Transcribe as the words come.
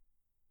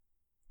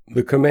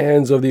The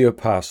Commands of the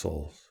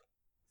Apostles.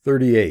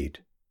 38.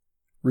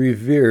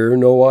 Revere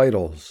no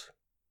idols.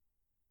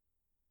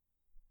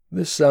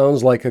 This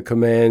sounds like a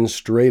command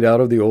straight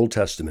out of the Old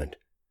Testament.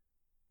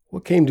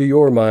 What came to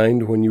your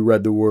mind when you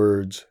read the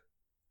words?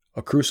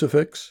 A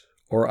crucifix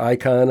or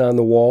icon on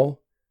the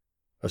wall?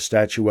 A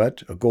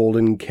statuette, a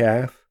golden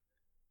calf?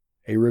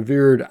 A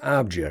revered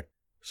object,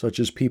 such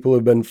as people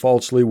have been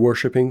falsely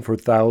worshiping for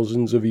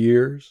thousands of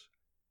years?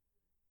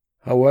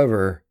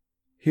 However,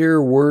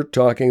 here we're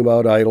talking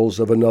about idols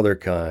of another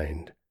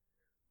kind.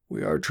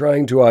 We are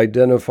trying to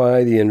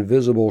identify the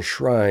invisible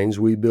shrines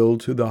we build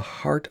to the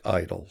heart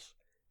idols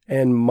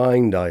and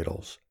mind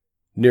idols,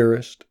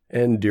 nearest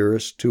and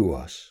dearest to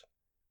us.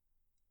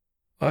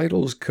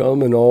 Idols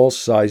come in all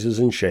sizes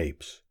and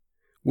shapes.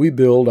 We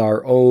build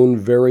our own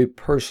very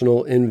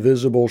personal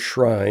invisible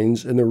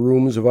shrines in the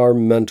rooms of our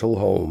mental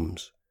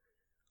homes.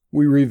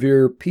 We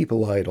revere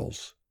people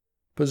idols,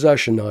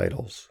 possession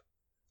idols,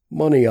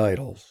 money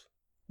idols,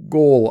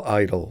 goal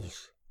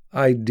idols,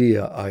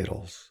 idea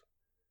idols.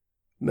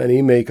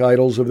 Many make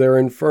idols of their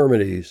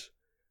infirmities.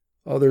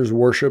 Others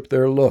worship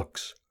their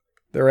looks,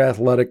 their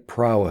athletic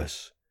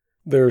prowess,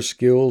 their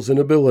skills and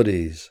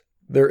abilities,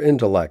 their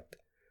intellect,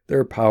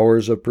 their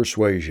powers of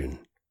persuasion.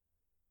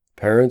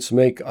 Parents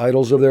make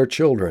idols of their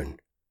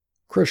children.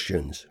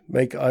 Christians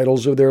make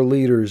idols of their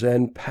leaders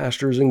and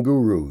pastors and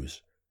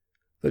gurus.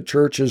 The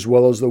church, as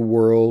well as the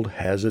world,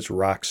 has its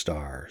rock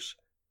stars.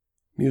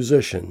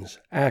 Musicians,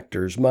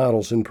 actors,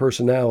 models, and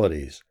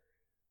personalities.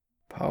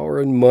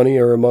 Power and money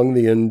are among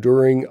the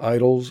enduring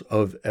idols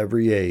of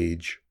every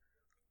age.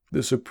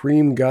 The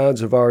supreme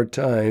gods of our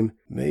time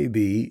may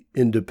be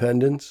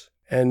independence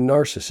and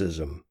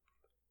narcissism.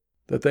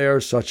 That they are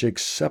such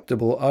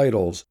acceptable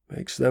idols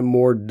makes them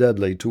more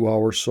deadly to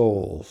our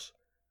souls,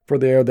 for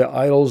they are the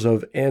idols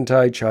of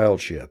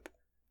anti-childship,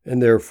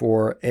 and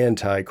therefore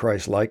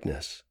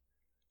anti-Christ-likeness.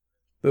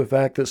 The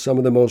fact that some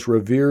of the most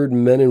revered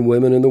men and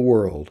women in the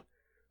world,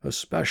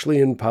 especially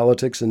in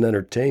politics and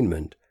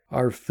entertainment,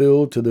 are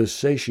filled to the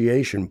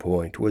satiation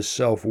point with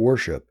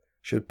self-worship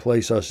should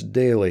place us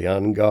daily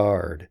on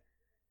guard.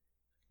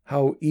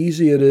 How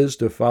easy it is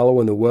to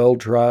follow in the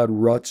well-trod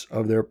ruts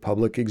of their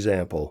public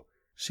example,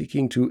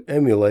 seeking to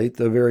emulate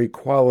the very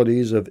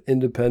qualities of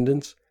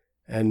independence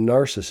and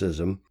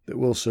narcissism that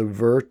will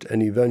subvert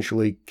and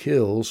eventually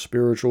kill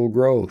spiritual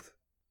growth.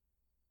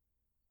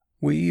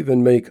 We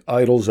even make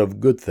idols of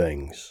good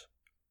things.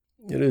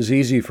 It is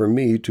easy for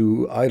me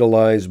to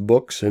idolize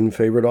books and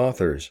favorite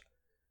authors.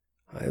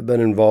 I have been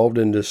involved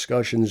in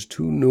discussions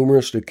too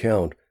numerous to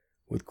count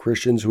with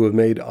Christians who have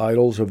made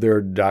idols of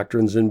their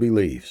doctrines and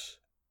beliefs.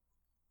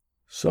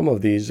 Some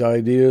of these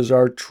ideas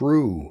are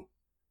true,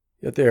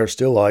 yet they are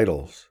still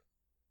idols.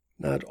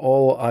 Not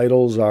all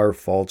idols are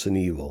false and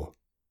evil.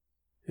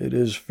 It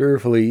is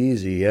fearfully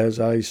easy, as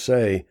I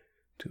say,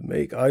 to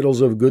make idols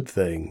of good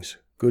things,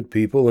 good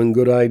people, and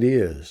good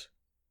ideas.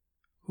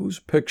 Whose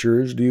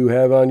pictures do you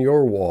have on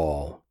your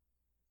wall?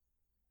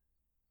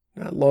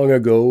 Not long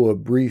ago, a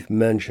brief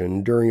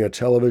mention during a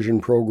television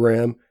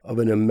program of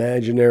an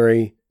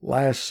imaginary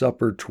Last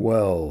Supper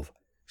 12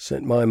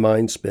 sent my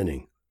mind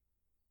spinning.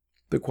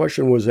 The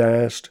question was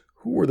asked,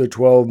 who were the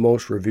 12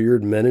 most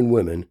revered men and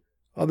women,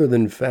 other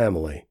than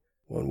family,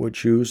 one would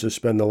choose to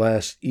spend the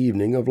last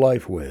evening of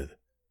life with?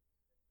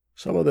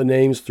 Some of the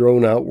names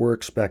thrown out were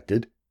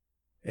expected: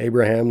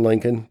 Abraham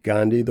Lincoln,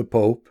 Gandhi, the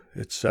Pope,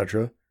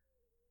 etc.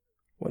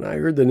 When I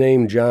heard the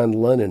name John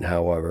Lennon,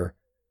 however,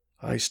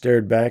 I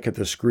stared back at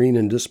the screen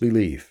in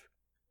disbelief.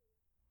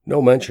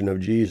 No mention of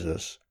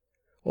Jesus,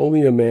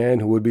 only a man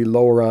who would be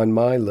lower on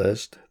my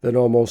list than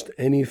almost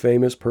any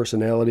famous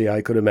personality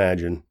I could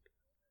imagine.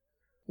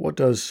 What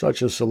does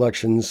such a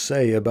selection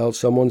say about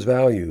someone's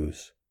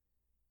values?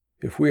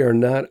 If we are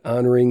not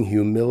honoring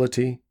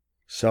humility,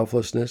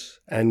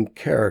 selflessness, and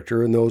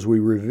character in those we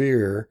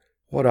revere,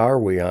 what are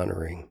we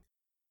honoring?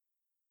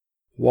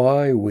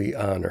 Why we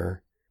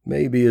honor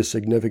may be as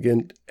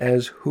significant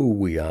as who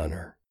we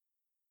honor.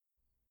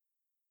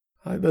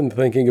 I've been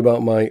thinking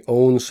about my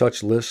own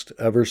such list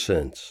ever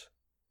since.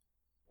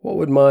 What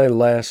would my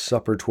Last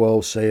Supper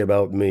 12 say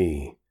about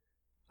me?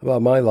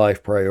 About my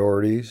life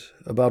priorities,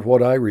 about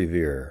what I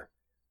revere?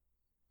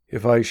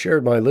 If I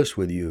shared my list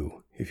with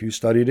you, if you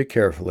studied it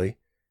carefully,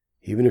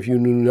 even if you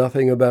knew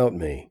nothing about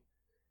me,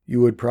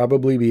 you would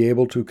probably be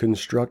able to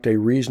construct a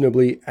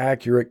reasonably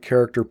accurate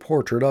character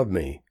portrait of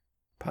me,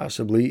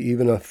 possibly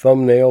even a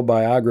thumbnail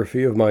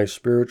biography of my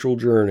spiritual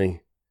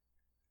journey.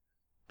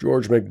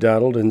 George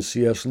MacDonald and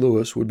C.S.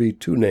 Lewis would be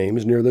two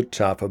names near the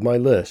top of my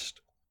list.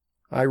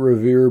 I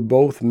revere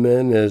both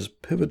men as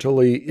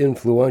pivotally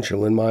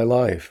influential in my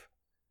life.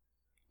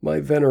 My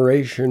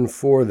veneration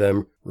for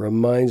them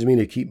reminds me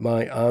to keep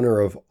my honor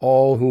of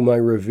all whom I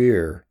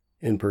revere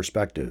in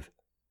perspective.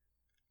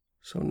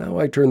 So now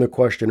I turn the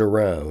question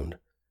around.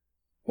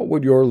 What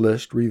would your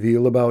list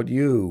reveal about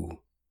you?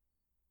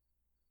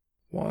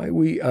 Why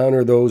we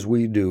honor those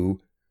we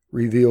do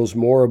reveals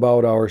more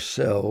about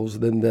ourselves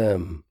than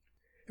them.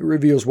 It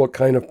reveals what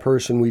kind of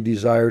person we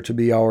desire to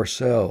be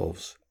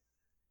ourselves.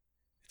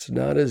 It's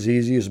not as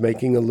easy as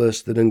making a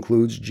list that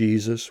includes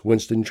Jesus,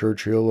 Winston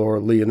Churchill, or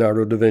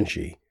Leonardo da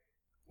Vinci.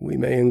 We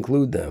may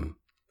include them,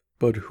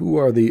 but who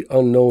are the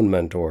unknown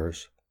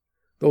mentors?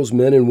 Those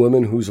men and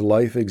women whose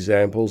life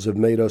examples have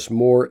made us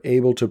more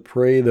able to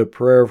pray the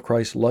prayer of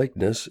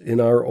Christ-likeness in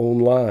our own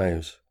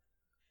lives.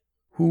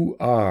 Who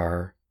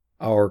are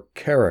our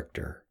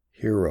character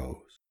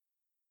heroes?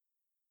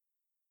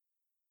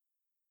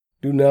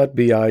 Do not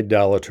be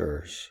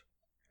idolaters.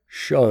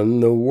 Shun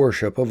the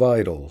worship of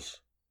idols.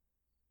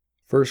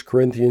 1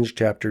 Corinthians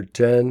chapter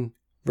 10,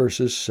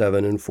 verses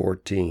 7 and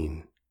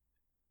 14.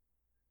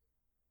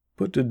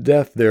 Put to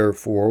death,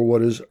 therefore,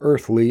 what is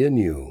earthly in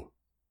you: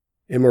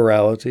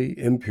 immorality,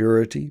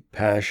 impurity,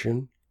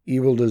 passion,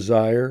 evil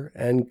desire,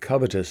 and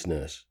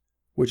covetousness,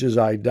 which is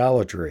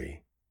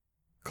idolatry.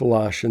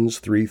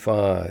 Colossians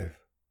 3:5.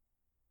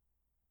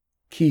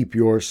 Keep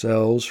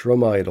yourselves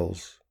from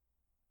idols.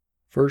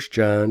 1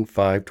 John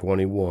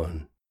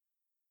 5:21.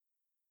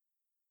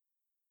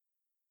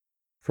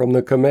 From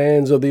the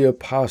Commands of the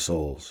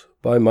Apostles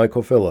by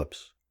Michael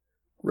Phillips.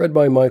 Read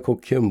by Michael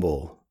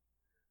Kimball.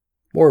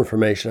 More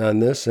information on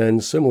this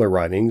and similar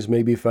writings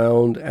may be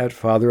found at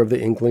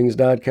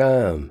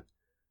fatheroftheinklings.com.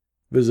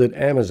 Visit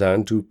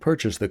Amazon to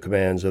purchase the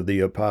Commands of the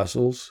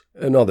Apostles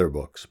and other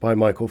books by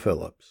Michael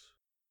Phillips.